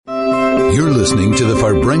listening to the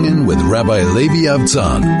Farbrengen with Rabbi Levi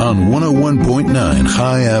Avtzon on 101.9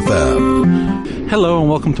 Chai FM. Hello and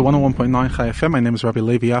welcome to 101.9 Chai FM. My name is Rabbi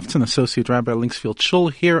Levi Avtzon, Associate Rabbi at Linksfield Shul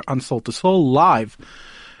here on Soul to Soul live.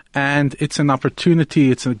 And it's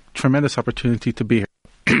a tremendous opportunity to be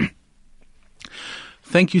here.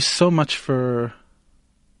 Thank you so much for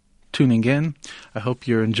tuning in. I hope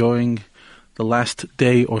you're enjoying the last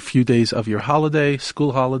day or few days of your holiday,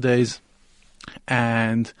 school holidays.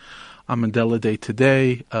 And I'm in Dela Day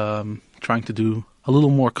today, trying to do a little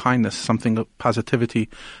more kindness, something of positivity,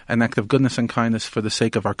 an act of goodness and kindness for the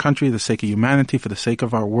sake of our country, the sake of humanity, for the sake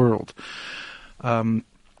of our world.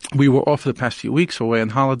 We were off for the past few weeks, we're away on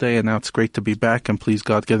holiday, and now it's great to be back, and please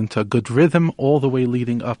God, get into a good rhythm all the way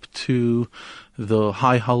leading up to the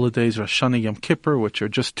high holidays, Rosh Hashanah, Yom Kippur, which are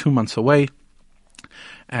just 2 months away,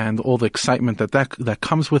 and all the excitement that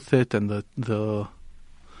comes with it, and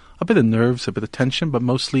a bit of nerves, a bit of tension, but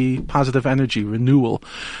mostly positive energy, renewal,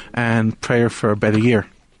 and prayer for a better year.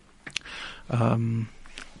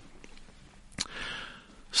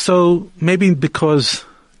 So maybe because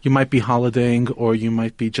you might be holidaying, or you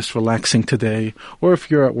might be just relaxing today, or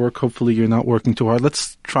if you're at work, hopefully you're not working too hard.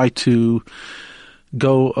 Let's try to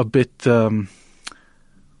go a bit, I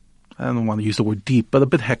don't want to use the word deep, but a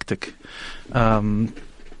bit hectic, to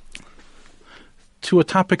a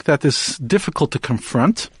topic that is difficult to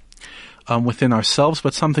confront within ourselves,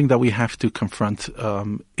 but something that we have to confront,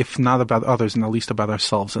 if not about others, and at least about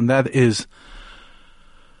ourselves, and that is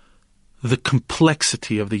the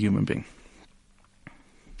complexity of the human being.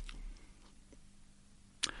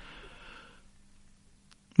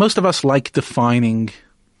 Most of us like defining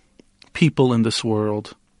people in this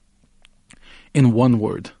world in one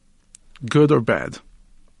word, good or bad.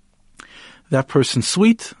 That person's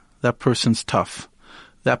sweet, that person's tough.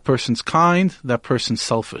 That person's kind, that person's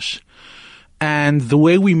selfish. And the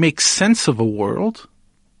way we make sense of a world,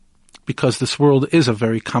 because this world is a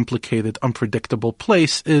very complicated, unpredictable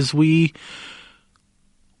place, is we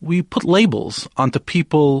put labels onto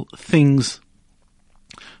people, things,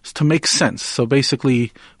 to make sense. So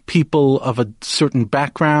basically, people of a certain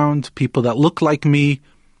background, people that look like me,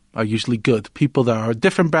 are usually good. People that are a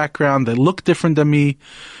different background, they look different than me,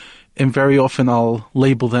 and very often I'll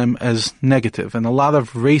label them as negative. And a lot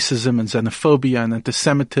of racism and xenophobia and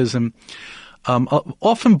anti-Semitism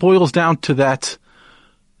often boils down to that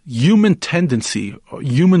human tendency or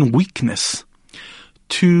human weakness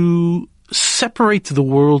to separate the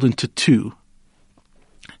world into two.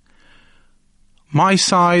 My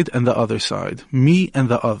side and the other side. Me and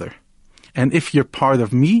the other. And if you're part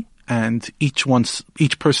of me, and each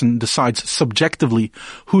person decides subjectively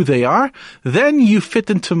who they are, then you fit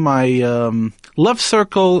into my love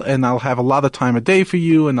circle, and I'll have a lot of time a day for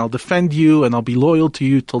you, and I'll defend you, and I'll be loyal to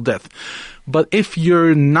you till death. But if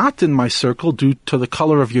you're not in my circle due to the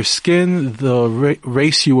color of your skin, the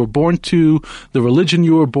race you were born to, the religion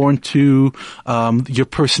you were born to, your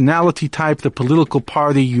personality type, the political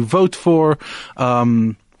party you vote for,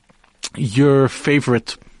 your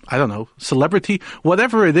favorite, I don't know, celebrity,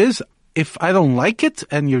 whatever it is, if I don't like it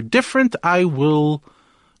and you're different, I will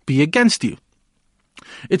be against you.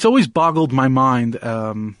 It's always boggled my mind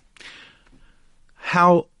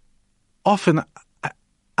how often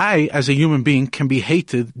I, as a human being, can be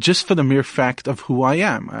hated just for the mere fact of who I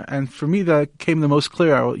am. And for me, that came the most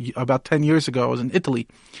clear. About 10 years ago, I was in Italy,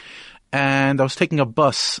 and I was taking a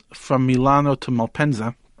bus from Milano to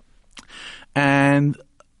Malpensa, and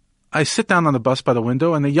I sit down on the bus by the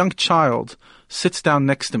window, and a young child sits down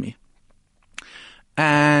next to me.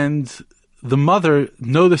 And the mother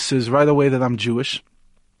notices right away that I'm Jewish,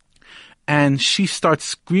 and she starts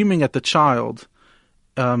screaming at the child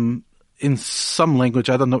in some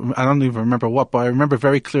language. I don't even remember what, but I remember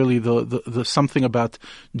very clearly the something about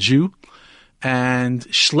Jew, and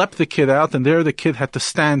schlepped the kid out, and there the kid had to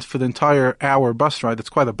stand for the entire hour bus ride. It's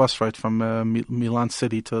quite a bus ride from Milan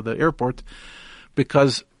city to the airport,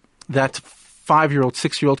 because that 5-year-old,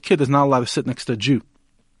 6-year-old kid is not allowed to sit next to a Jew.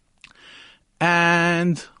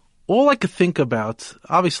 And all I could think about,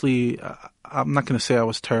 obviously, I'm not going to say I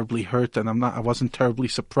was terribly hurt, and I wasn't terribly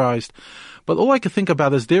surprised, but all I could think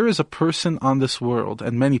about is there is a person on this world,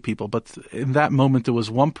 and many people, but in that moment there was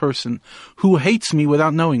one person who hates me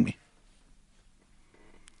without knowing me.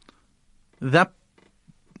 That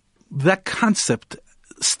concept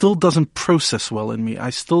still doesn't process well in me. I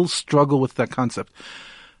still struggle with that concept.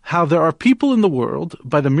 How there are people in the world,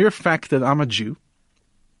 by the mere fact that I'm a Jew,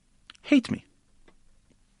 hate me.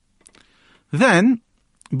 Then,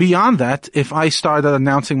 beyond that, if I started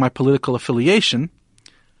announcing my political affiliation,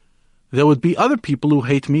 there would be other people who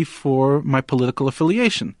hate me for my political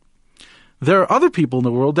affiliation. There are other people in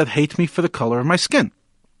the world that hate me for the color of my skin.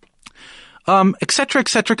 Et cetera, et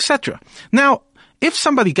cetera, et cetera. Now, if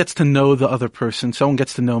somebody gets to know the other person, someone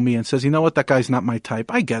gets to know me and says, you know what, that guy's not my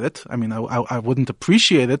type, I get it. I mean, I wouldn't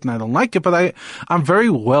appreciate it and I don't like it, but I'm very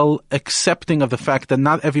well accepting of the fact that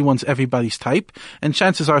not everyone's everybody's type. And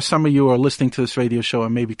chances are some of you are listening to this radio show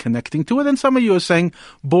and maybe connecting to it. And some of you are saying,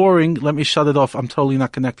 boring, let me shut it off. I'm totally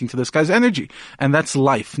not connecting to this guy's energy. And that's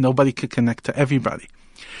life. Nobody could connect to everybody.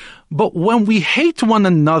 But when we hate one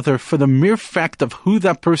another for the mere fact of who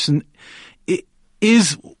that person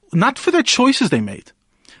is, not for their choices they made,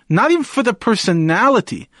 not even for their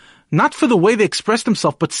personality, not for the way they express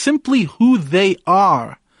themselves, but simply who they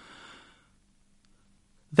are,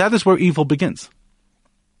 that is where evil begins.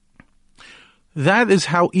 That is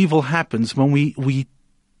how evil happens, when we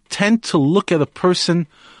tend to look at a person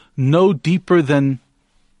no deeper than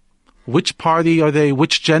which party are they,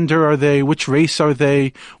 which gender are they, which race are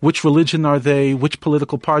they, which religion are they, which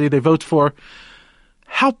political party they vote for.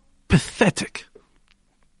 How pathetic.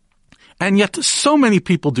 And yet so many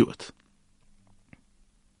people do it.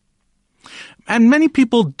 And many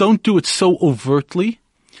people don't do it so overtly.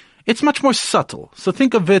 It's much more subtle. So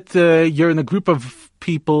think of it, you're in a group of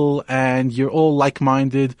people and you're all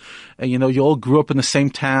like-minded. You all grew up in the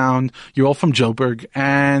same town. You're all from Joburg.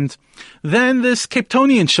 And then this Cape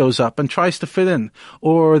Townian shows up and tries to fit in.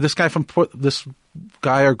 Or this guy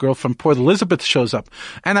or girl from Port Elizabeth shows up.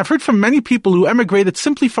 And I've heard from many people who emigrated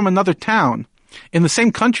simply from another town in the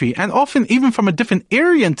same country, and often even from a different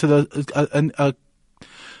area into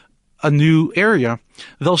a new area,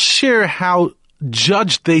 they'll share how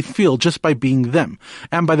judged they feel just by being them,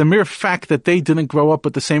 and by the mere fact that they didn't grow up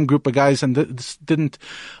with the same group of guys and doesn't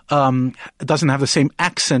have the same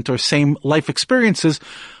accent or same life experiences,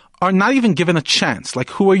 are not even given a chance.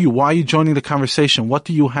 Like, who are you? Why are you joining the conversation? What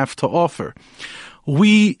do you have to offer?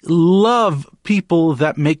 We love people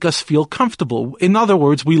that make us feel comfortable. In other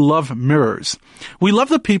words, we love mirrors. We love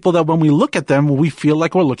the people that when we look at them, we feel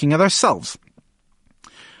like we're looking at ourselves.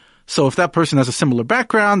 So if that person has a similar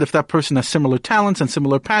background, if that person has similar talents and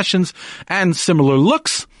similar passions and similar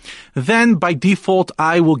looks, then by default,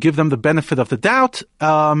 I will give them the benefit of the doubt,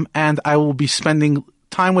 and I will be spending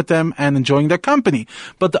time with them and enjoying their company.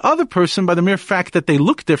 But the other person, by the mere fact that they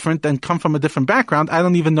look different and come from a different background, I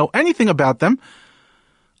don't even know anything about them,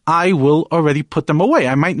 I will already put them away.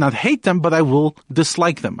 I might not hate them, but I will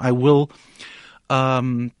dislike them. I will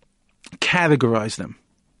categorize them.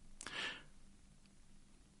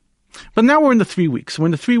 But now we're in the 3 weeks. We're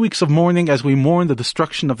in the 3 weeks of mourning as we mourn the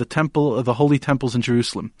destruction of the temple, of the holy temples in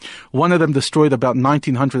Jerusalem. One of them destroyed about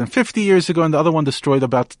 1950 years ago, and the other one destroyed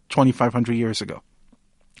about 2,500 years ago.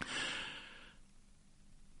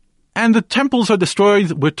 And the temples are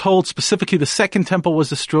destroyed, we're told specifically the second temple was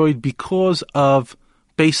destroyed because of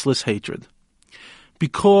baseless hatred,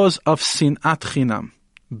 because of sinat chinam,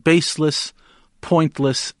 baseless,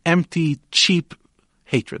 pointless, empty, cheap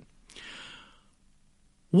hatred.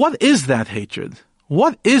 What is that hatred?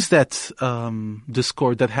 What is that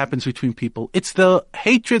discord that happens between people? It's the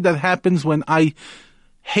hatred that happens when I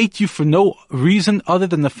hate you for no reason other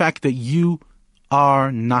than the fact that you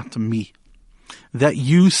are not me. That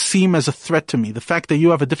you seem as a threat to me. The fact that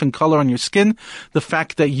you have a different color on your skin, the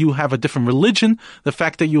fact that you have a different religion, the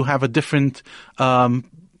fact that you have a different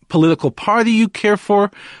political party you care for,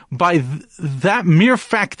 by that mere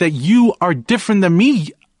fact that you are different than me,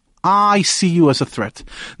 I see you as a threat.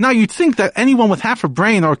 Now, you'd think that anyone with half a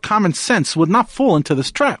brain or common sense would not fall into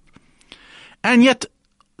this trap. And yet,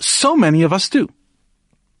 so many of us do.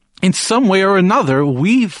 In some way or another,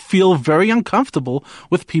 we feel very uncomfortable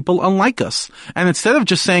with people unlike us. And instead of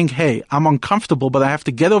just saying, hey, I'm uncomfortable, but I have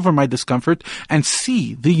to get over my discomfort and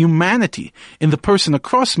see the humanity in the person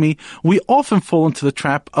across me, we often fall into the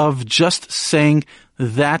trap of just saying,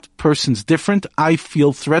 that person's different. I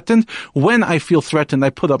feel threatened. When I feel threatened, I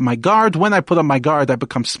put up my guard. When I put up my guard, I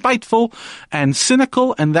become spiteful and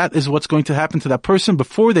cynical. And that is what's going to happen to that person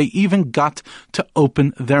before they even got to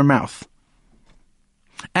open their mouth.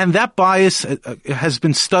 And that bias has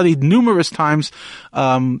been studied numerous times.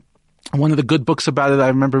 One of the good books about it I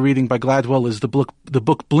remember reading by Gladwell is the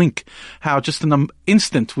book Blink, how just in an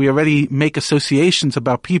instant we already make associations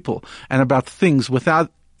about people and about things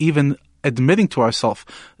without even admitting to ourselves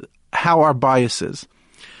how our bias is.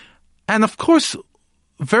 And of course,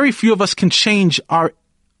 very few of us can change our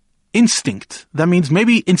instinct. That means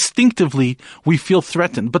maybe instinctively we feel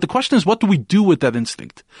threatened. But the question is, what do we do with that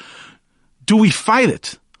instinct? Do we fight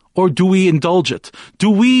it? Or do we indulge it?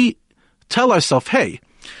 Do we tell ourselves, hey,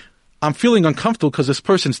 I'm feeling uncomfortable because this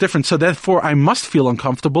person's different, so therefore I must feel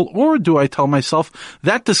uncomfortable? Or do I tell myself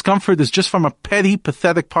that discomfort is just from a petty,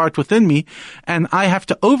 pathetic part within me, and I have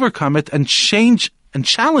to overcome it and change and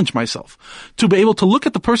challenge myself to be able to look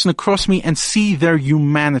at the person across me and see their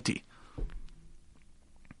humanity?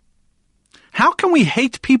 How can we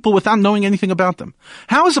hate people without knowing anything about them?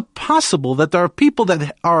 How is it possible that there are people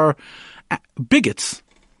that are bigots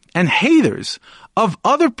and haters of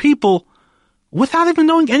other people without even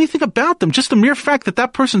knowing anything about them? Just the mere fact that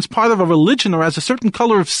that person's part of a religion or has a certain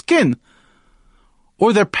color of skin,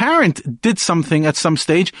 or their parent did something at some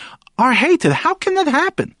stage, are hated. How can that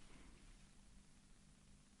happen?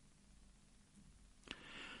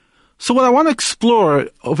 So what I want to explore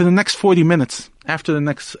over the next 40 minutes after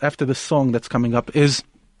this song that's coming up is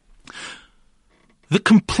the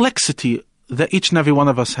complexity that each and every one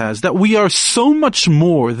of us has, that we are so much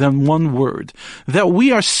more than one word, that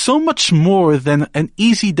we are so much more than an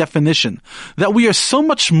easy definition, that we are so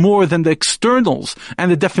much more than the externals and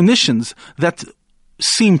the definitions that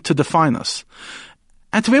seem to define us.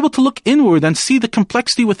 And to be able to look inward and see the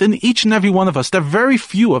complexity within each and every one of us, that very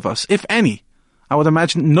few of us, if any, I would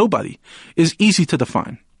imagine nobody, is easy to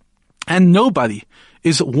define. And nobody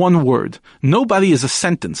is one word. Nobody is a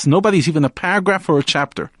sentence. Nobody is even a paragraph or a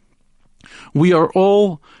chapter. We are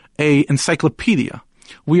all an encyclopedia.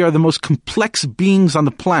 We are the most complex beings on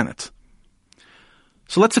the planet.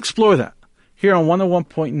 So let's explore that here on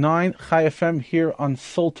 101.9 Chai FM, here on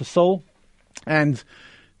Soul to Soul. And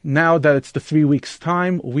now that it's the 3 weeks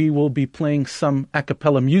time, we will be playing some a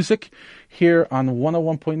cappella music here on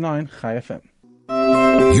 101.9 Chai FM.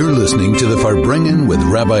 You're listening to the Farbrengen with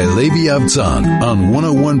Rabbi Levi Avtzon on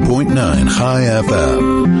 101.9 Chai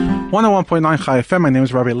FM. 101.9 Chai FM. My name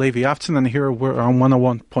is Rabbi Levi Avtzon, and here we're on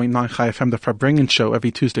 101.9 Chai FM, the Farbrengen show,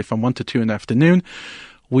 every Tuesday from 1 to 2 in the afternoon.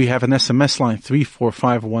 We have an SMS line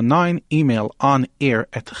 34519, email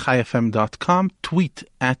onair@chaifm.com, tweet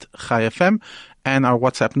at chaifm, and our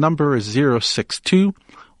WhatsApp number is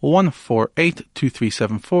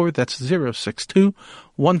 062-148-2374. That's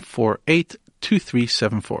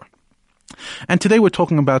 062-148-2374. And today we're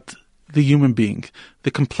talking about the human being,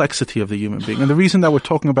 the complexity of the human being. And the reason that we're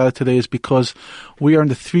talking about it today is because we are in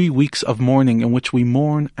the 3 weeks of mourning in which we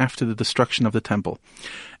mourn after the destruction of the temple.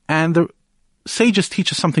 And the sages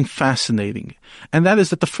teach us something fascinating, and that is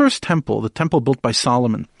that the first temple, the temple built by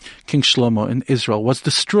Solomon, King Shlomo in Israel, was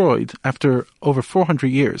destroyed after over 400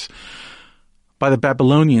 years by the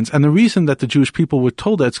Babylonians. And the reason that the Jewish people were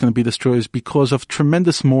told that it's going to be destroyed is because of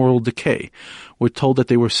tremendous moral decay. We're told that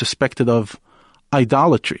they were suspected of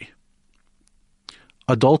idolatry,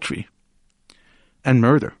 adultery, and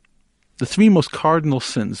murder. The three most cardinal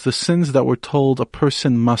sins, the sins that we're told a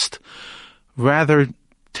person must rather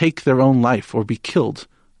take their own life or be killed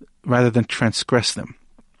rather than transgress them.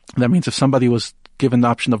 That means if somebody was given the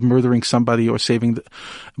option of murdering somebody or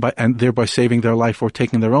and thereby saving their life or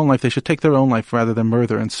taking their own life, they should take their own life rather than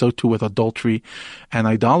murder. And so too with adultery and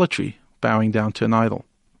idolatry, bowing down to an idol.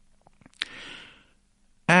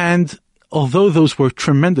 And although those were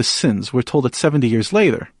tremendous sins, we're told that 70 years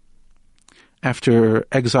later, after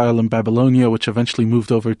exile in Babylonia, which eventually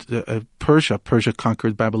moved over to Persia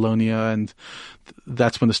conquered Babylonia, and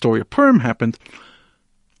that's when the story of Purim happened.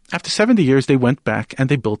 After 70 years, they went back and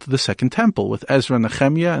they built the second temple with Ezra and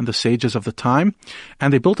Nehemiah and the sages of the time.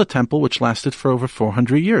 And they built a temple which lasted for over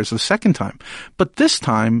 400 years, the second time. But this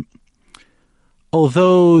time,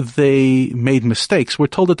 although they made mistakes, we're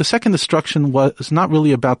told that the second destruction was not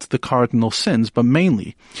really about the cardinal sins, but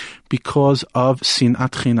mainly because of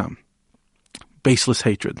sinat chinam, baseless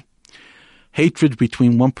hatred. Hatred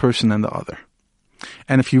between one person and the other.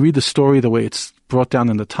 And if you read the story the way it's brought down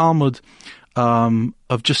in the Talmud,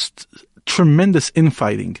 of just tremendous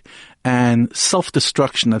infighting and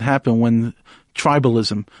self-destruction that happened when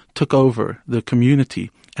tribalism took over the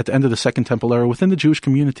community at the end of the Second Temple era within the Jewish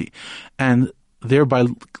community, and thereby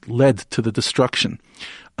led to the destruction.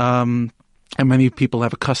 And many people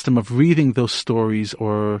have a custom of reading those stories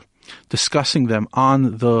or discussing them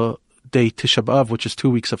on the day Tisha B'Av, which is 2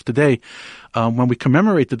 weeks of today. When we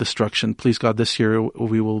commemorate the destruction, please God, this year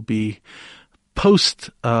we will be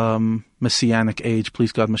post-Messianic age.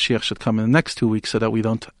 Please God, Mashiach should come in the next 2 weeks so that we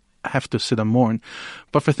don't have to sit and mourn.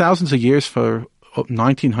 But for thousands of years, for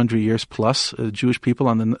 1900 years plus, Jewish people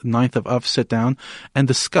on the 9th of Av sit down and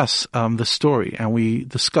discuss the story. And we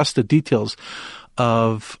discuss the details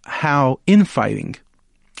of how infighting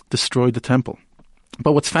destroyed the temple.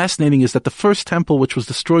 But what's fascinating is that the first temple, which was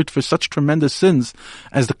destroyed for such tremendous sins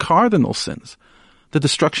as the cardinal sins, the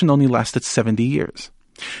destruction only lasted 70 years.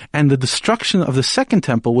 And the destruction of the second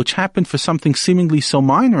temple, which happened for something seemingly so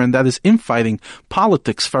minor, and that is infighting,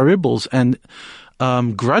 politics, faribbles, and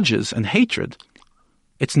grudges and hatred.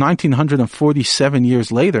 It's 1947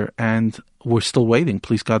 years later, and we're still waiting.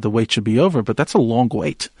 Please God, the wait should be over, but that's a long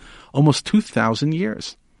wait. Almost 2,000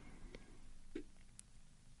 years.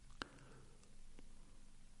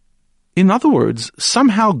 In other words,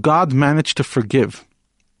 somehow God managed to forgive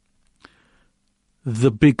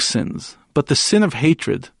the big sins. But the sin of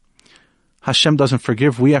hatred, Hashem doesn't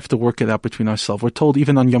forgive. We have to work it out between ourselves. We're told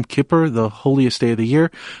even on Yom Kippur, the holiest day of the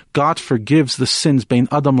year, God forgives the sins, bein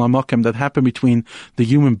Adam lamokem, that happen between the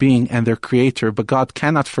human being and their creator. But God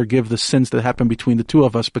cannot forgive the sins that happen between the two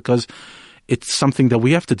of us because it's something that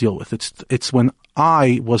we have to deal with. It's when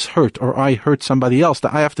I was hurt or I hurt somebody else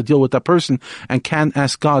that I have to deal with that person and can't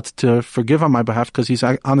ask God to forgive on my behalf because he's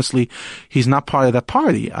not part of that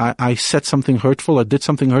party. I said something hurtful or did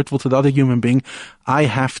something hurtful to the other human being. I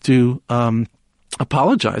have to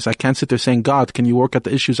apologize. I can't sit there saying, God, can you work out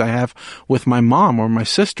the issues I have with my mom or my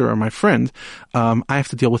sister or my friend? I have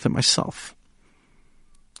to deal with it myself.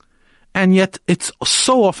 And yet it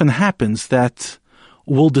so often happens that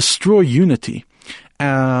we'll destroy unity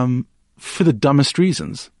for the dumbest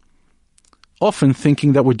reasons. Often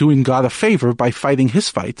thinking that we're doing God a favor by fighting his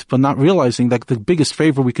fight, but not realizing that the biggest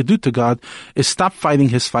favor we could do to God is stop fighting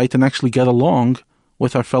his fight and actually get along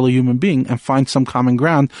with our fellow human being and find some common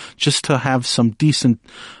ground just to have some decent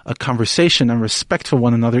conversation and respect for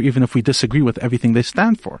one another, even if we disagree with everything they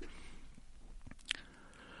stand for.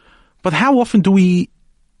 But how often do we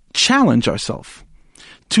challenge ourselves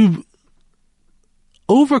to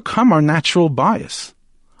overcome our natural bias,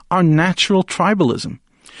 our natural tribalism?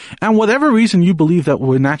 And whatever reason you believe that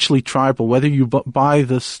we're naturally tribal, whether you buy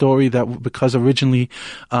the story that because originally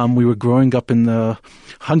we were growing up in the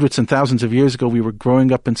hundreds and thousands of years ago, we were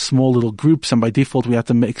growing up in small little groups, and by default we have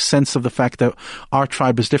to make sense of the fact that our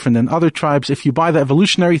tribe is different than other tribes. If you buy the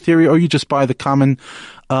evolutionary theory, or you just buy the common,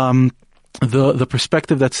 the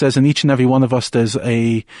perspective that says in each and every one of us there's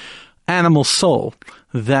a animal soul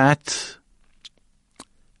that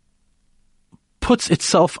puts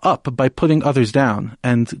itself up by putting others down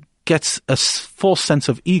and gets a false sense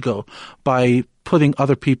of ego by putting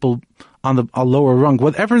other people on a lower rung.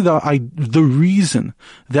 Whatever the reason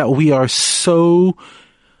that we are so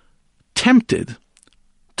tempted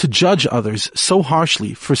to judge others so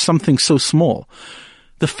harshly for something so small,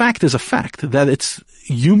 the fact is a fact that it's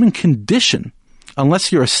human condition.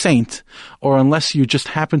 Unless you're a saint, or unless you just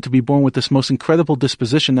happen to be born with this most incredible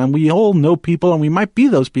disposition, and we all know people, and we might be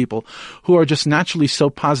those people, who are just naturally so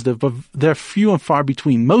positive, but they're few and far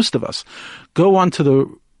between. Most of us go onto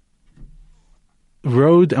the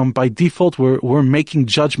road, and by default, we're making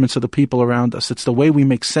judgments of the people around us. It's the way we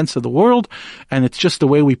make sense of the world, and it's just the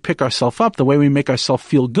way we pick ourselves up, the way we make ourselves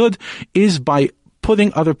feel good, is by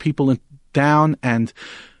putting other people down and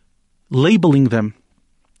labeling them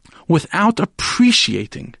without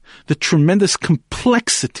appreciating the tremendous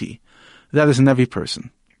complexity that is in every person.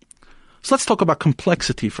 So let's talk about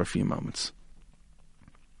complexity for a few moments.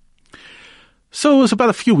 So it was about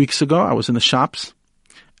a few weeks ago. I was in the shops,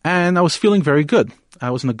 and I was feeling very good. I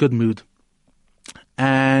was in a good mood.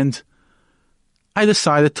 And I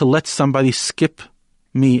decided to let somebody skip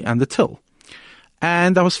me and the till.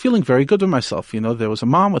 And I was feeling very good with myself. There was a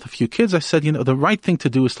mom with a few kids. I said, the right thing to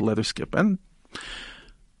do is to let her skip. And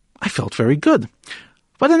I felt very good.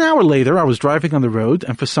 But an hour later, I was driving on the road,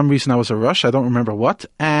 and for some reason I was in a rush, I don't remember what,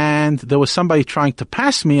 and there was somebody trying to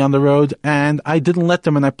pass me on the road, and I didn't let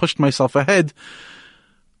them, and I pushed myself ahead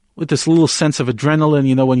with this little sense of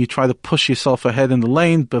adrenaline, when you try to push yourself ahead in the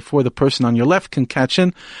lane before the person on your left can catch in.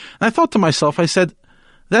 And I thought to myself, I said,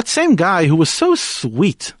 that same guy who was so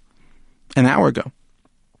sweet an hour ago,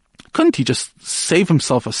 couldn't he just save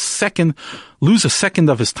himself a second, lose a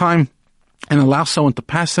second of his time, and allow someone to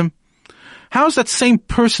pass him? How is that same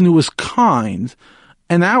person who was kind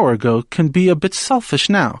an hour ago can be a bit selfish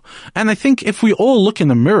now? And I think if we all look in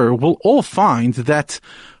the mirror, we'll all find that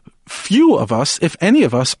few of us, if any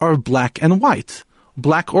of us, are black and white.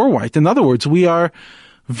 Black or white. In other words, we are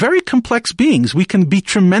very complex beings. We can be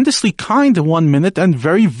tremendously kind 1 minute and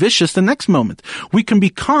very vicious the next moment. We can be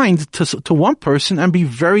kind to one person and be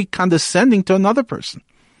very condescending to another person.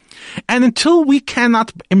 And until we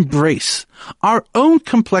cannot embrace our own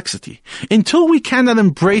complexity, until we cannot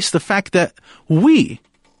embrace the fact that we,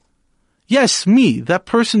 yes, me, that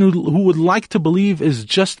person who would like to believe is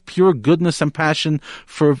just pure goodness and passion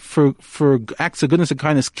for acts of goodness and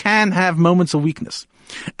kindness, can have moments of weakness.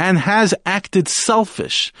 and has acted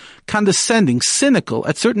selfish, condescending, cynical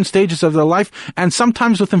at certain stages of their life, and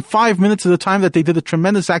sometimes within 5 minutes of the time that they did a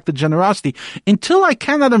tremendous act of generosity, until I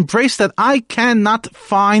cannot embrace that, I cannot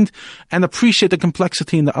find and appreciate the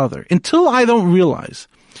complexity in the other. Until I don't realize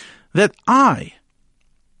that I,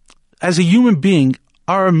 as a human being,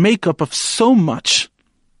 are a makeup of so much.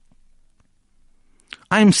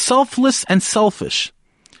 I am selfless and selfish,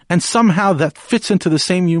 and somehow that fits into the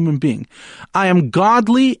same human being. I am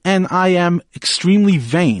godly and I am extremely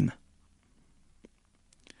vain.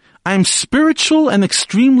 I am spiritual and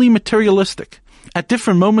extremely materialistic. At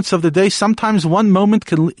different moments of the day, sometimes one moment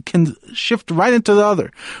can shift right into the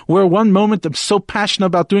other, where one moment I'm so passionate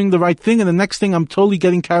about doing the right thing, and the next thing I'm totally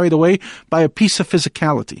getting carried away by a piece of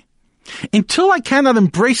physicality. Until I cannot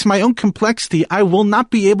embrace my own complexity, I will not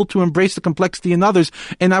be able to embrace the complexity in others,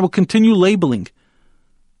 and I will continue labeling.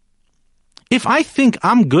 If I think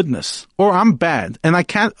I'm goodness or I'm bad, and I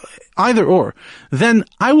can't either or, then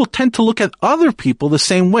I will tend to look at other people the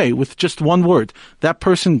same way with just one word. That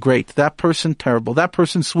person great, that person terrible, that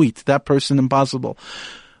person sweet, that person impossible.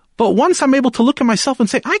 But once I'm able to look at myself and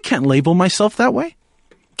say, I can't label myself that way.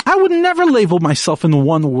 I would never label myself in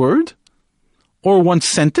one word, or one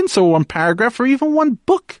sentence, or one paragraph, or even one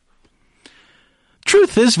book.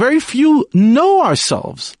 Truth is, very few know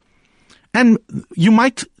ourselves. And you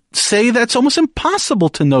might say that it's almost impossible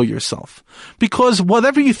to know yourself, because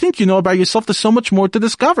whatever you think you know about yourself, there's so much more to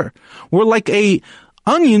discover. We're like a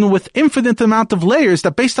onion with infinite amount of layers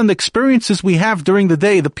that, based on the experiences we have during the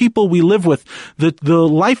day, the people we live with, the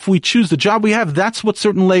life we choose, the job we have, that's what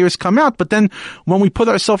certain layers come out. But then when we put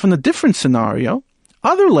ourselves in a different scenario,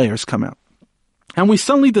 other layers come out. And we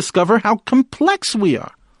suddenly discover how complex we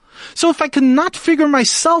are. So if I cannot figure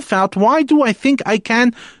myself out, why do I think I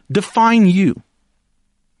can define you?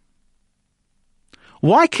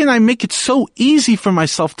 Why can I make it so easy for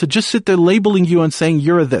myself to just sit there labeling you and saying,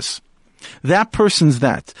 you're a this, that person's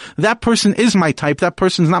that person is my type, that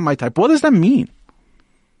person's not my type? What does that mean?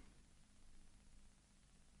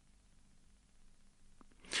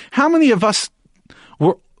 How many of us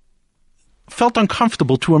felt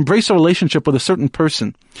uncomfortable to embrace a relationship with a certain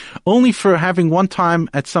person, only for having one time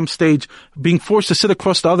at some stage being forced to sit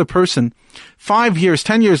across the other person 5 years,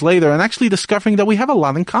 10 years later, and actually discovering that we have a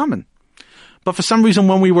lot in common? But for some reason,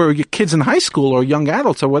 when we were kids in high school or young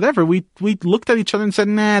adults or whatever, we looked at each other and said,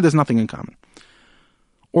 nah, there's nothing in common.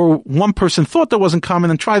 Or one person thought there wasn't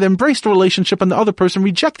common and tried to embrace the relationship, and the other person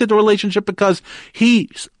rejected the relationship because he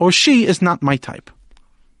or she is not my type.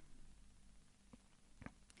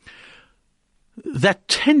 That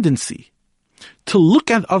tendency to look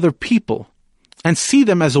at other people and see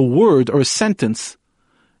them as a word or a sentence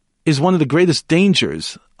is one of the greatest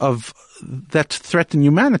dangers of that threaten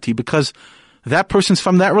humanity, because that person's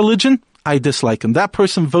from that religion, I dislike them. That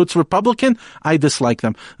person votes Republican, I dislike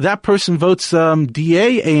them. That person votes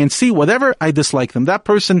DA, ANC, whatever, I dislike them. That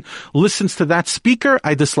person listens to that speaker,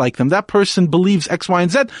 I dislike them. That person believes X, Y,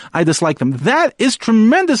 and Z, I dislike them. That is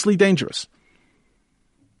tremendously dangerous.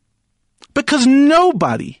 Because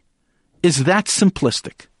nobody is that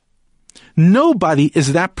simplistic. Nobody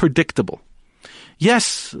is that predictable.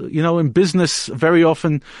 Yes, in business, very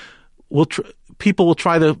often people will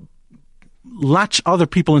try to latch other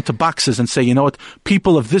people into boxes and say, you know what,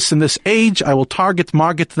 people of this and this age, I will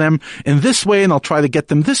market them in this way, and I'll try to get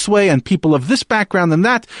them this way, and people of this background and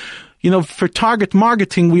that. For target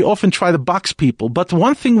marketing, we often try to box people. But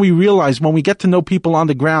one thing we realize when we get to know people on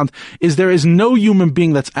the ground is there is no human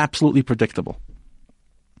being that's absolutely predictable.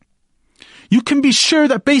 You can be sure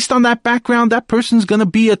that based on that background, that person's going to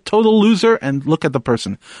be a total loser, and look at the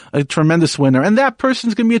person, a tremendous winner. And that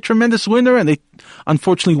person's going to be a tremendous winner, and they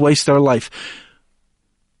unfortunately waste their life.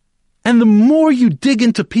 And the more you dig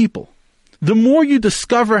into people, the more you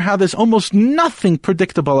discover how there's almost nothing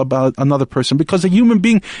predictable about another person, because a human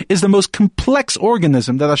being is the most complex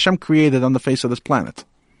organism that Hashem created on the face of this planet.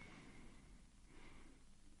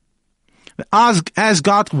 As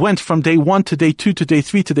God went from day 1 to day 2 to day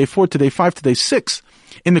 3 to day 4 to day 5 to day 6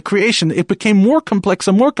 in the creation, it became more complex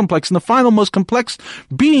and more complex, and the final most complex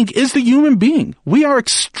being is the human being. We are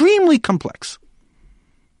extremely complex.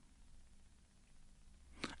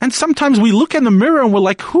 And sometimes we look in the mirror and we're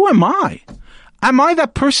like, who am I? Am I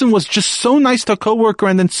that person who was just so nice to a coworker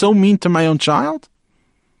and then so mean to my own child?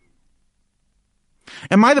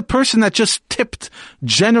 Am I the person that just tipped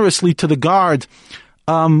generously to the guard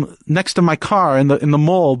next to my car in the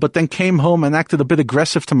mall, but then came home and acted a bit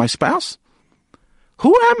aggressive to my spouse?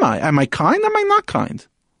 Who am I? Am I kind? Am I not kind?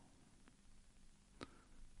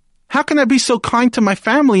 How can I be so kind to my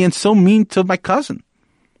family and so mean to my cousin?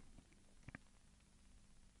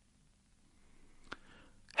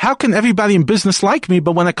 How can everybody in business like me,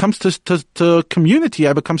 but when it comes to community,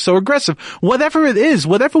 I become so aggressive? Whatever it is,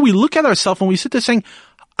 whatever we look at ourselves and we sit there saying,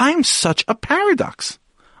 I'm such a paradox.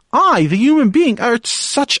 I, the human being, are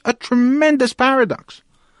such a tremendous paradox.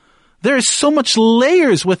 There is so much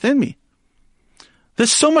layers within me.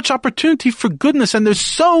 There's so much opportunity for goodness, and there's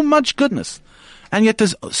so much goodness. And yet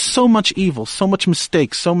there's so much evil, so much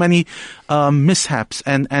mistakes, so many mishaps,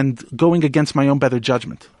 and going against my own better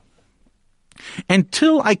judgment.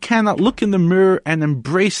 Until I cannot look in the mirror and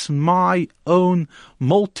embrace my own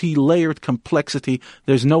multi-layered complexity,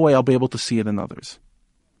 there's no way I'll be able to see it in others.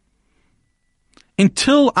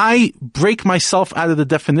 Until I break myself out of the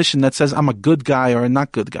definition that says I'm a good guy or a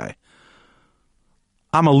not good guy,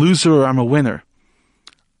 I'm a loser or I'm a winner,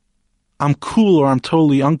 I'm cool or I'm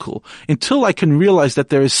totally uncool, until I can realize that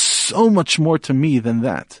there is so much more to me than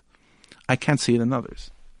that, I can't see it in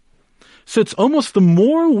others. So it's almost the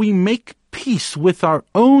more we make peace with our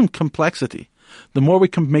own complexity, the more we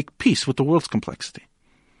can make peace with the world's complexity.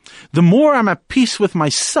 The more I'm at peace with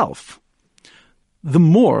myself, the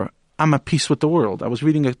more I'm at peace with the world. I was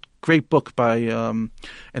reading a great book by an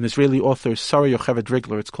Israeli author, Sarah Yocheved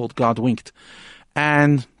Rigler. It's called God Winked.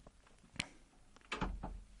 And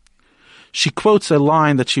she quotes a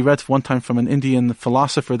line that she read one time from an Indian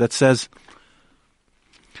philosopher that says,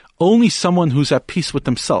 only someone who's at peace with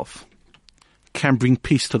themselves can bring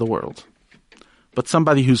peace to the world. But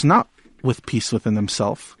somebody who's not with peace within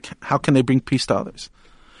themselves, how can they bring peace to others?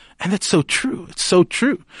 And it's so true. It's so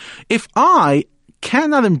true. If I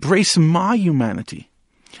cannot embrace my humanity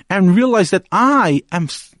and realize that I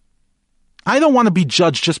don't want to be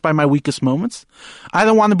judged just by my weakest moments. I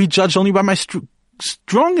don't want to be judged only by my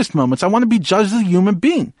strongest moments. I want to be judged as a human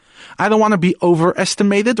being. I don't want to be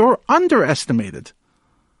overestimated or underestimated.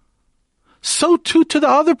 So too to the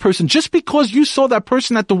other person. Just because you saw that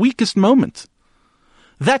person at the weakest moment,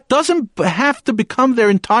 that doesn't have to become their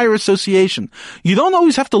entire association. You don't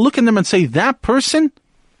always have to look at them and say, that person,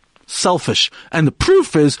 selfish. And the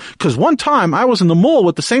proof is, because one time I was in the mall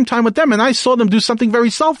at the same time with them and I saw them do something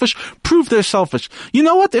very selfish, prove they're selfish. You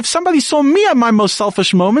know what? If somebody saw me at my most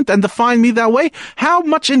selfish moment and defined me that way, how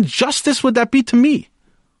much injustice would that be to me?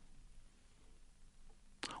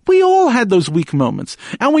 We all had those weak moments.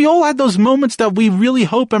 And we all had those moments that we really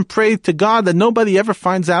hope and pray to God that nobody ever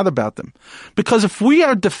finds out about them. Because if we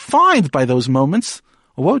are defined by those moments,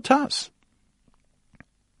 woe to us.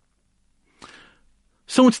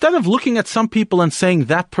 So instead of looking at some people and saying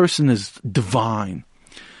that person is divine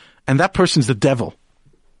and that person's the devil,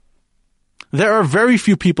 there are very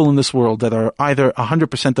few people in this world that are either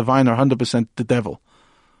 100% divine or 100% the devil.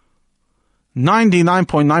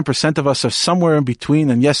 99.9% of us are somewhere in between,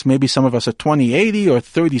 and yes, maybe some of us are 20-80 or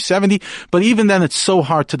 30-70, but even then it's so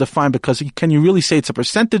hard to define, because can you really say it's a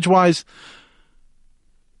percentage-wise?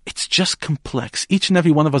 It's just complex. Each and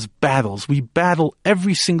every one of us battles. We battle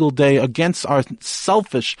every single day against our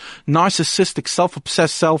selfish, narcissistic,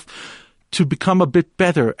 self-obsessed self to become a bit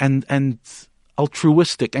better and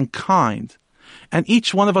altruistic and kind. And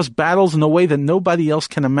each one of us battles in a way that nobody else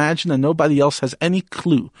can imagine and nobody else has any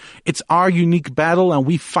clue. It's our unique battle, and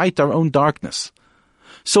we fight our own darkness.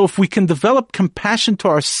 So if we can develop compassion to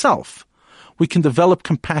ourselves, we can develop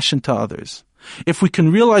compassion to others. If we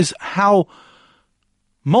can realize how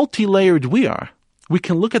multi-layered we are, we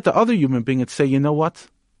can look at the other human being and say, you know what?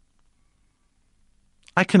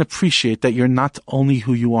 I can appreciate that you're not only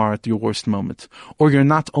who you are at your worst moment, or you're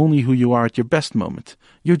not only who you are at your best moment.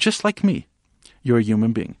 You're just like me. You're a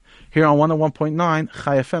human being. Here on 101.9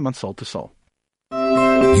 Chai FM on Soul to Soul.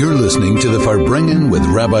 You're listening to the Farbrengen with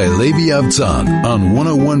Rabbi Levi Avtzon on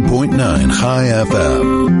 101.9 Chai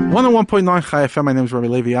FM. 101.9 Chai FM. My name is Rabbi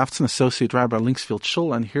Levi Avtzon, Associate Rabbi at Linksfield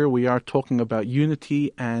Shul, and here we are talking about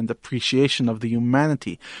unity and appreciation of the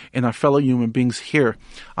humanity in our fellow human beings here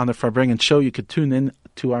on the Farbrengen show. You could tune in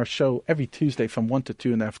to our show every Tuesday from 1 to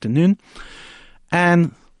 2 in the afternoon.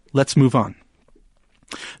 And let's move on.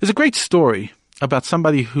 There's a great story about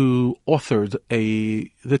somebody who authored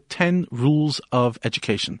the 10 Rules of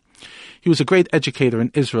Education. He was a great educator in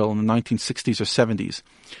Israel in the 1960s or 70s.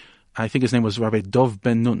 I think his name was Rabbi Dov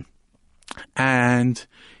Ben Nun. And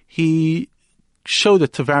he showed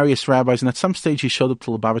it to various rabbis, and at some stage he showed it to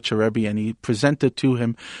Lubavitcher Rebbe, and he presented to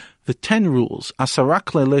him the 10 rules, Asarak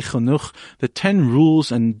Leilei Chinuch, the 10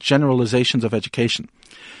 rules and generalizations of education.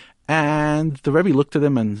 And the Rebbe looked at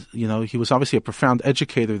him, and, he was obviously a profound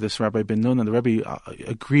educator, this Rabbi Ben Nun, and the Rebbe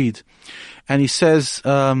agreed. And he says,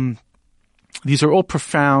 these are all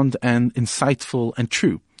profound and insightful and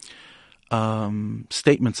true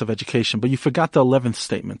statements of education. But you forgot the 11th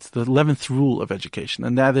statement, the 11th rule of education,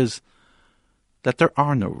 and that is that there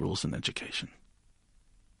are no rules in education.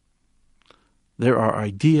 There are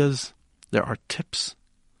ideas, there are tips,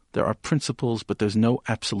 there are principles, but there's no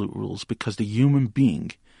absolute rules, because the human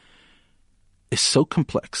being is so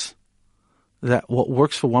complex that what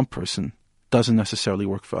works for one person doesn't necessarily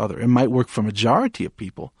work for other. It might work for a majority of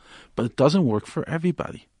people, but it doesn't work for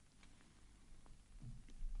everybody.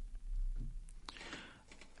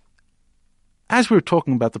 As we were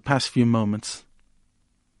talking about the past few moments,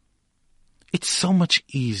 it's so much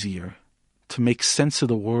easier to make sense of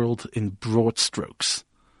the world in broad strokes.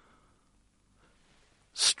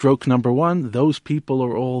 Stroke number one, those people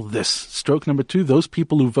are all this. Stroke number two, those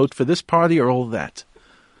people who vote for this party are all that.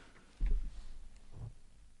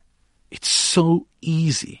 It's so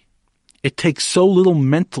easy. It takes so little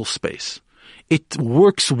mental space. It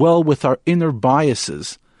works well with our inner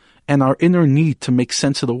biases and our inner need to make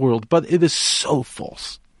sense of the world, but it is so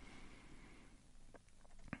false.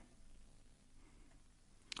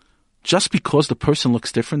 Just because the person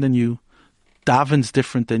looks different than you, davens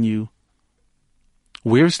different than you,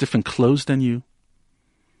 wears different clothes than you,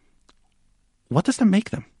 what does that make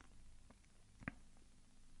them?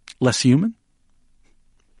 Less human?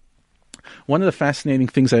 One of the fascinating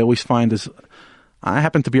things I always find is, I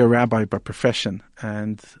happen to be a rabbi by profession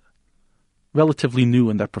and relatively new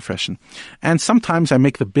in that profession. And sometimes I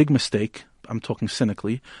make the big mistake, I'm talking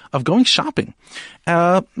cynically, of going shopping.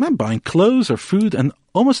 I'm buying clothes or food, and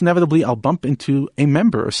almost inevitably I'll bump into a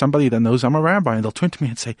member or somebody that knows I'm a rabbi, and they'll turn to me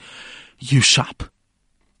and say, "You shop?"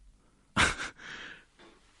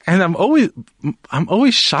 And I'm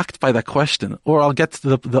always shocked by that question. Or I'll get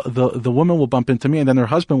the woman will bump into me, and then her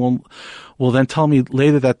husband will then tell me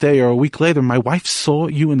later that day or a week later, "My wife saw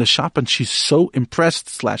you in the shop and she's so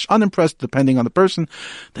impressed / unimpressed, depending on the person,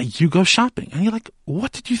 that you go shopping." And you're like,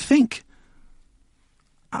 what did you think?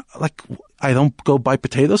 Like, I don't go buy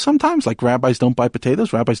potatoes sometimes? Like, rabbis don't buy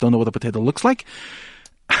potatoes? Rabbis don't know what a potato looks like?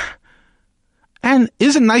 And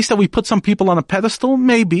is it nice that we put some people on a pedestal?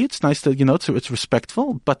 Maybe. It's nice that, it's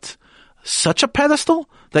respectful. But such a pedestal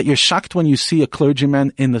that you're shocked when you see a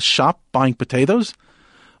clergyman in the shop buying potatoes,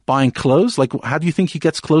 buying clothes? Like, how do you think he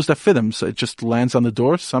gets clothes that fit him? So it just lands on the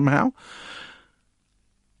door somehow?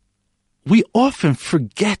 We often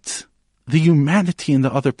forget the humanity in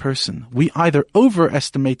the other person. We either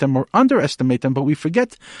overestimate them or underestimate them, but we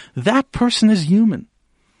forget that person is human.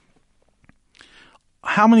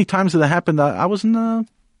 How many times did that happen that I was in a,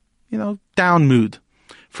 down mood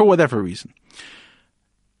for whatever reason?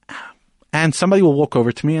 And somebody will walk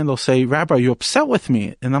over to me and they'll say, "Rabbi, are you upset with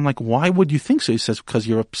me?" And I'm like, "Why would you think so?" He says, "Because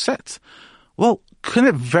you're upset." Well, could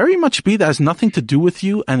it very much be that has nothing to do with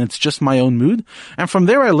you and it's just my own mood? And from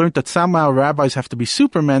there I learned that somehow rabbis have to be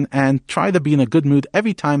supermen and try to be in a good mood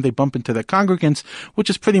every time they bump into their congregants, which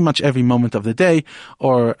is pretty much every moment of the day,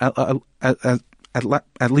 or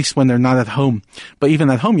at least when they're not at home. But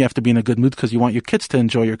even at home, you have to be in a good mood because you want your kids to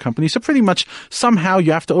enjoy your company. So pretty much somehow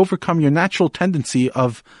you have to overcome your natural tendency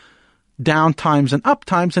of down times and up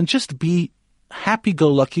times and just be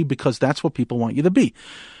happy-go-lucky because that's what people want you to be.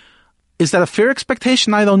 Is that a fair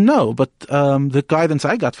expectation? I don't know. But the guidance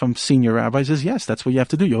I got from senior rabbis is, yes, that's what you have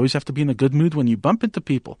to do. You always have to be in a good mood when you bump into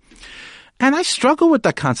people. And I struggle with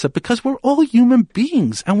that concept because we're all human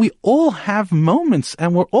beings and we all have moments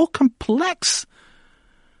and we're all complex.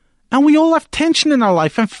 And we all have tension in our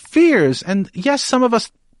life and fears. And yes, some of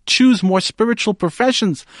us choose more spiritual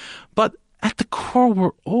professions, but at the core,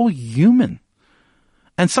 we're all human.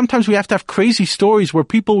 And sometimes we have to have crazy stories where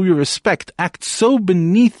people we respect act so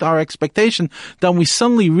beneath our expectation that we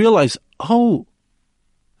suddenly realize, oh,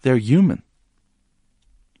 they're human.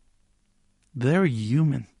 They're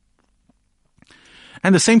human.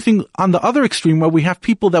 And the same thing on the other extreme where we have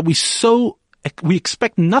people that we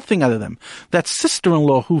expect nothing out of them. That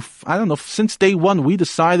sister-in-law who, I don't know, since day one we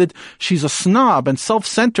decided she's a snob and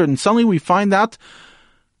self-centered, and suddenly we find out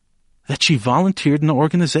that she volunteered in the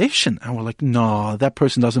organization. And we're like, no, that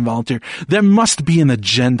person doesn't volunteer. There must be an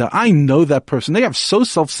agenda. I know that person. They are so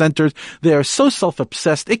self-centered. They are so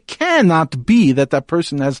self-obsessed. It cannot be that that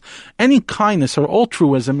person has any kindness or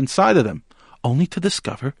altruism inside of them. Only to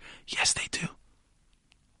discover, yes, they do.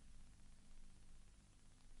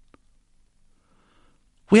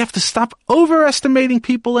 We have to stop overestimating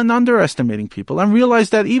people and underestimating people and realize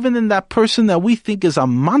that even in that person that we think is a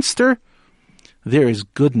monster, there is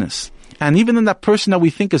goodness. And even in that person that we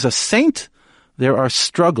think is a saint, there are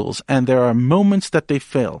struggles and there are moments that they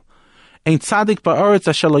fail. Ein tzaddik ba'aretz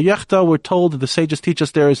asher lo yachta, we're told, the sages teach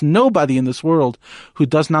us, there is nobody in this world who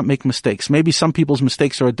does not make mistakes. Maybe some people's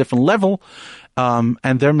mistakes are a different level, and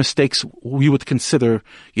their mistakes we would consider,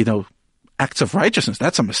 acts of righteousness.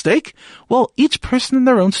 That's a mistake. Well, each person in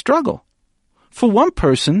their own struggle. For one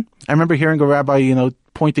person, I remember hearing a rabbi,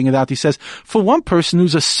 pointing it out. He says, for one person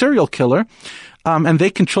who's a serial killer, and they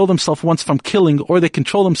control themselves once from killing, or they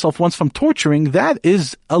control themselves once from torturing, that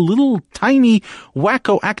is a little tiny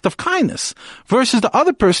wacko act of kindness. Versus the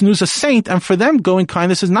other person who's a saint, and for them going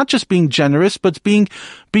kindness is not just being generous, but being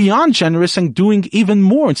beyond generous and doing even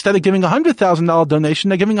more. Instead of giving $100,000 donation,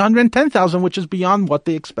 they're giving $110,000, which is beyond what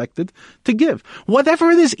they expected to give. Whatever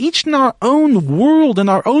it is, each in our own world, in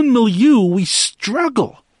our own milieu, we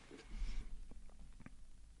struggle.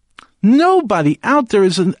 Nobody out there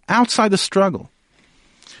is outside the struggle.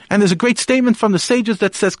 And there's a great statement from the sages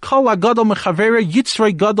that says, Kol hagadol mechavera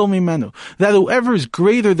yitzrei gadol mimenu. That whoever is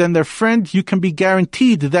greater than their friend, you can be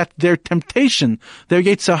guaranteed that their temptation, their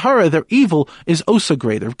yetzer hara, their evil, is also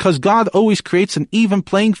greater. Because God always creates an even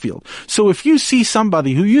playing field. So if you see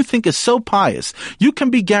somebody who you think is so pious, you can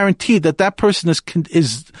be guaranteed that that person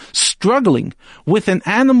is struggling with an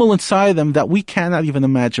animal inside them that we cannot even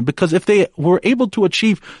imagine. Because if they were able to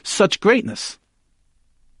achieve such greatness,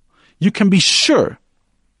 you can be sure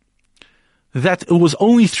that it was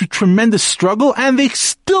only through tremendous struggle, and they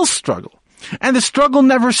still struggle. And the struggle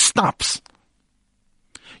never stops.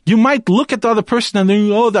 You might look at the other person and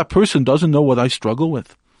think, oh, that person doesn't know what I struggle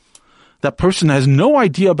with. That person has no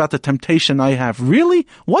idea about the temptation I have. Really?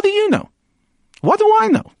 What do you know? What do I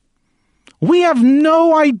know? We have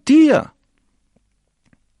no idea.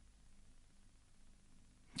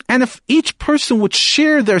 And if each person would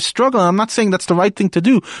share their struggle, and I'm not saying that's the right thing to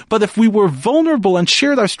do, but if we were vulnerable and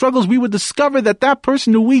shared our struggles, we would discover that that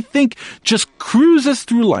person who we think just cruises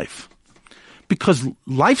through life, because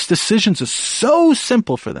life's decisions are so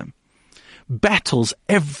simple for them, battles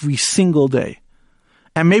every single day,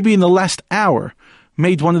 and maybe in the last hour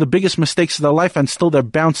made one of the biggest mistakes of their life, and still they're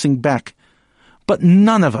bouncing back. But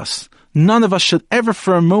none of us should ever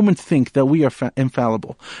for a moment think that we are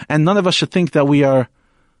infallible, and none of us should think that we are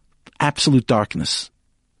absolute darkness.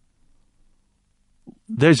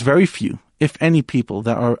 There's very few, if any, people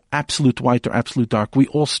that are absolute white or absolute dark. We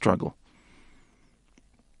all struggle.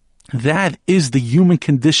 That is the human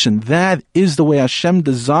condition. That is the way Hashem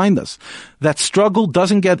designed us. That struggle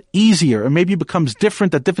doesn't get easier, or maybe becomes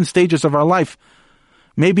different at different stages of our life.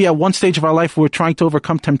 Maybe at one stage of our life we're trying to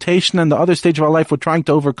overcome temptation, and the other stage of our life we're trying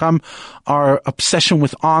to overcome our obsession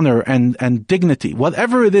with honor and dignity.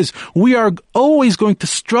 Whatever it is, we are always going to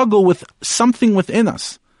struggle with something within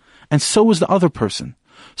us. And so is the other person.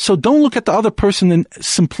 So don't look at the other person in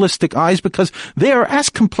simplistic eyes, because they are as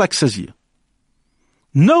complex as you.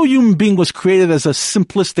 No human being was created as a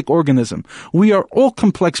simplistic organism. We are all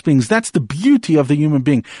complex beings. That's the beauty of the human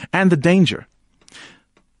being and the danger.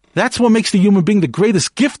 That's what makes the human being the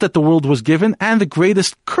greatest gift that the world was given, and the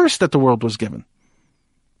greatest curse that the world was given.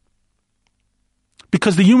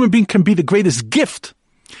 Because the human being can be the greatest gift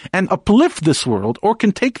and uplift this world, or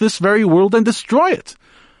can take this very world and destroy it.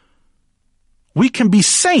 We can be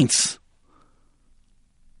saints,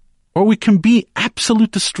 or we can be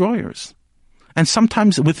absolute destroyers. And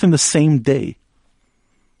sometimes within the same day.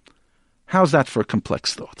 How's that for a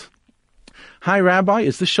complex thought? Hi, Rabbi.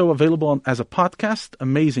 Is this show available as a podcast?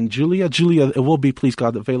 Amazing. Julia, it will be, please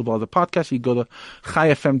God, available as a podcast. You go to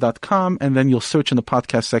chaifm.com, and then you'll search in the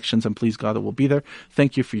podcast sections, and please God, it will be there.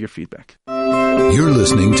 Thank you for your feedback. You're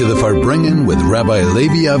listening to the Farbrengen with Rabbi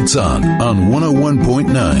Levi Avtzon on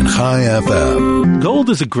 101.9 Chai FM. Gold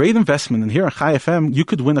is a great investment, and here at Chai FM, you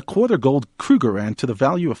could win a quarter gold Kruger Rand to the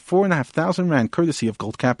value of 4,500 Rand, courtesy of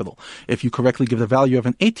Gold Capital, if you correctly give the value of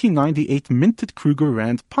an 1898 minted Kruger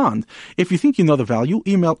Rand pond. If you think you know the value,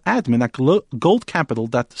 email admin at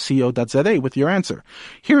goldcapital.co.za with your answer.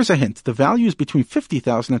 Here's a hint. The value is between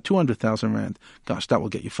 50,000 and 200,000 Rand. Gosh, that will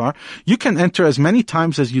get you far. You can enter as many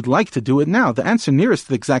times as you'd like to do it now. The answer nearest to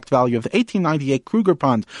the exact value of the 1898 Kruger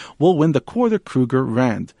pond will win the quarter Kruger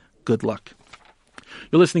Rand. Good luck.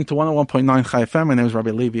 You're listening to 101.9 Chai FM. My name is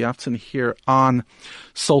Rabbi Levi Avtzon here on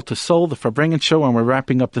Soul to Soul, the Farbrengen Show, and we're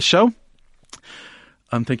wrapping up the show.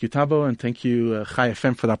 Thank you, Tabo, and thank you, Chai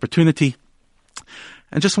FM, for the opportunity.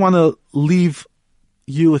 And just want to leave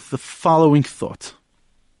you with the following thought.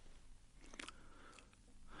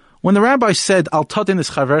 When the rabbi said, Al tadin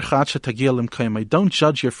es chavercha ad shetagia limkayim, don't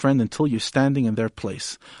judge your friend until you're standing in their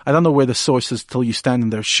place. I don't know where the source is, until you stand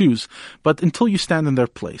in their shoes, but until you stand in their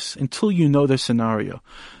place, until you know their scenario.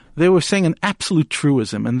 They were saying an absolute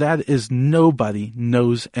truism, and that is nobody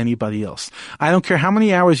knows anybody else. I don't care how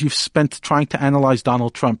many hours you've spent trying to analyze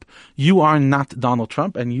Donald Trump. You are not Donald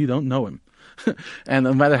Trump, and you don't know him. And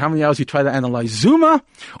no matter how many hours you try to analyze Zuma,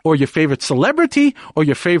 or your favorite celebrity, or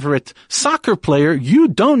your favorite soccer player, you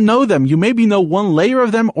don't know them. You maybe know one layer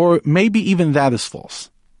of them, or maybe even that is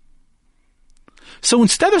false. So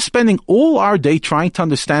instead of spending all our day trying to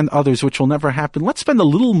understand others, which will never happen, let's spend a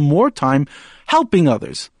little more time helping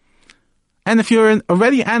others. And if you're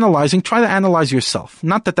already analyzing, try to analyze yourself.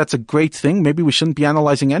 Not that that's a great thing. Maybe we shouldn't be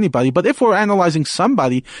analyzing anybody. But if we're analyzing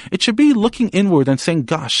somebody, it should be looking inward and saying,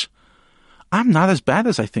 gosh, I'm not as bad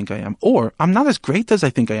as I think I am. Or I'm not as great as I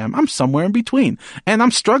think I am. I'm somewhere in between. And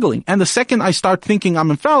I'm struggling. And the second I start thinking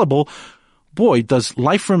I'm infallible, boy, does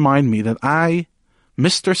life remind me that I,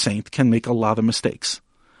 Mr. Saint, can make a lot of mistakes.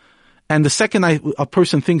 And the second a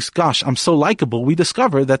person thinks, gosh, I'm so likable, we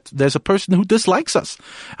discover that there's a person who dislikes us.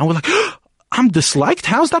 And we're like, I'm disliked?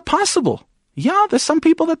 How's that possible? Yeah, there's some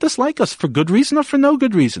people that dislike us for good reason or for no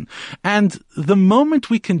good reason. And the moment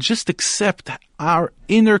we can just accept our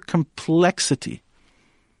inner complexity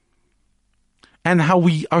and how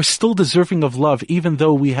we are still deserving of love even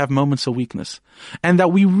though we have moments of weakness, and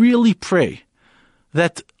that we really pray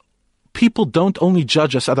that people don't only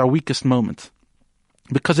judge us at our weakest moment,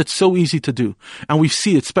 because it's so easy to do. And we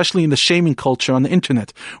see it, especially in the shaming culture on the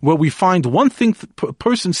internet, where we find one thing a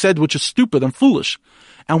person said which is stupid and foolish,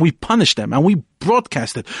 and we punish them, and we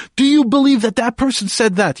broadcast it. Do you believe that that person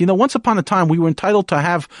said that? Once upon a time, we were entitled to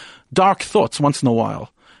have dark thoughts once in a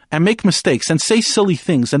while, and make mistakes, and say silly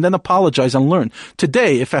things, and then apologize and learn.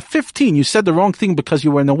 Today, if at 15 you said the wrong thing because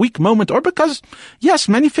you were in a weak moment, or because, yes,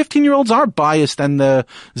 many 15-year-olds are biased and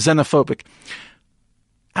xenophobic,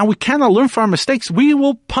 and we cannot learn from our mistakes, we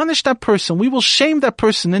will punish that person. We will shame that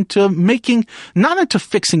person into not into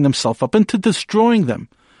fixing themselves up, into destroying them.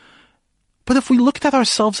 But if we looked at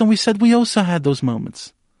ourselves and we said we also had those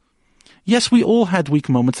moments. Yes, we all had weak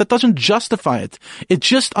moments. That doesn't justify it. It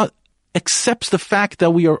just accepts the fact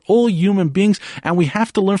that we are all human beings and we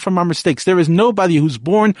have to learn from our mistakes. There is nobody who's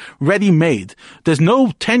born ready-made. There's no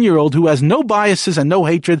 10-year-old who has no biases and no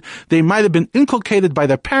hatred. They might have been inculcated by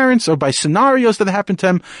their parents or by scenarios that happened to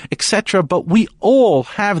them, etc. But we all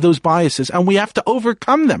have those biases and we have to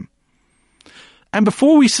overcome them. And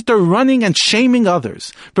before we sit there running and shaming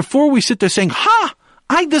others, before we sit there saying,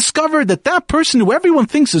 I discovered that person who everyone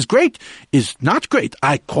thinks is great is not great.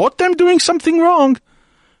 I caught them doing something wrong.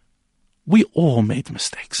 We all made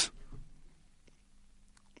mistakes.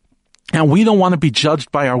 And we don't want to be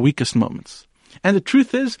judged by our weakest moments. And the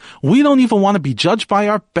truth is, we don't even want to be judged by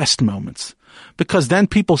our best moments. Because then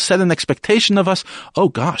people set an expectation of us, oh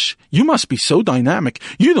gosh, you must be so dynamic.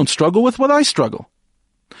 You don't struggle with what I struggle.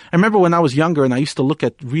 I remember when I was younger and I used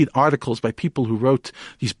to read articles by people who wrote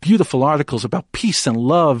these beautiful articles about peace and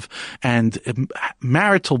love and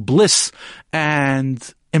marital bliss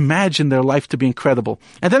and imagine their life to be incredible.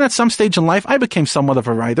 And then at some stage in life, I became somewhat of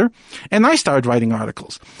a writer, and I started writing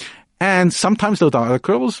articles. And sometimes those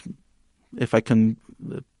articles, if I can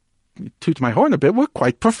toot my horn a bit, were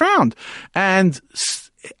quite profound. And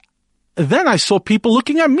then I saw people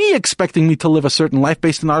looking at me, expecting me to live a certain life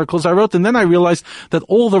based on articles I wrote. And then I realized that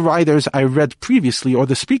all the writers I read previously, or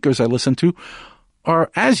the speakers I listened to, are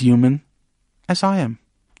as human as I am.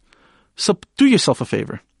 So do yourself a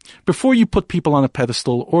favor. Before you put people on a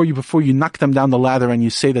pedestal, or before you knock them down the ladder and you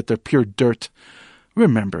say that they're pure dirt,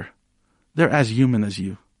 remember, they're as human as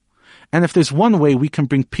you. And if there's one way we can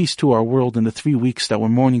bring peace to our world in the 3 weeks that we're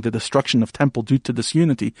mourning the destruction of temple due to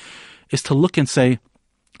disunity, is to look and say,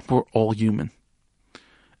 we're all human.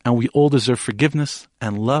 And we all deserve forgiveness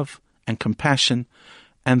and love and compassion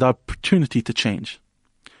and the opportunity to change.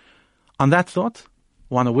 On that thought,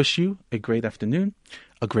 I want to wish you a great afternoon,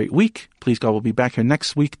 a great week. Please God, we'll be back here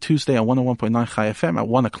next week, Tuesday at 101.9 Chai FM at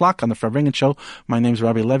 1 o'clock on the Farbrengen Show. My name is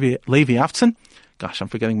Rabbi Levi Avtzon. Gosh, I'm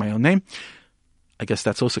forgetting my own name. I guess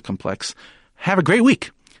that's also complex. Have a great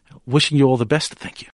week. Wishing you all the best. Thank you.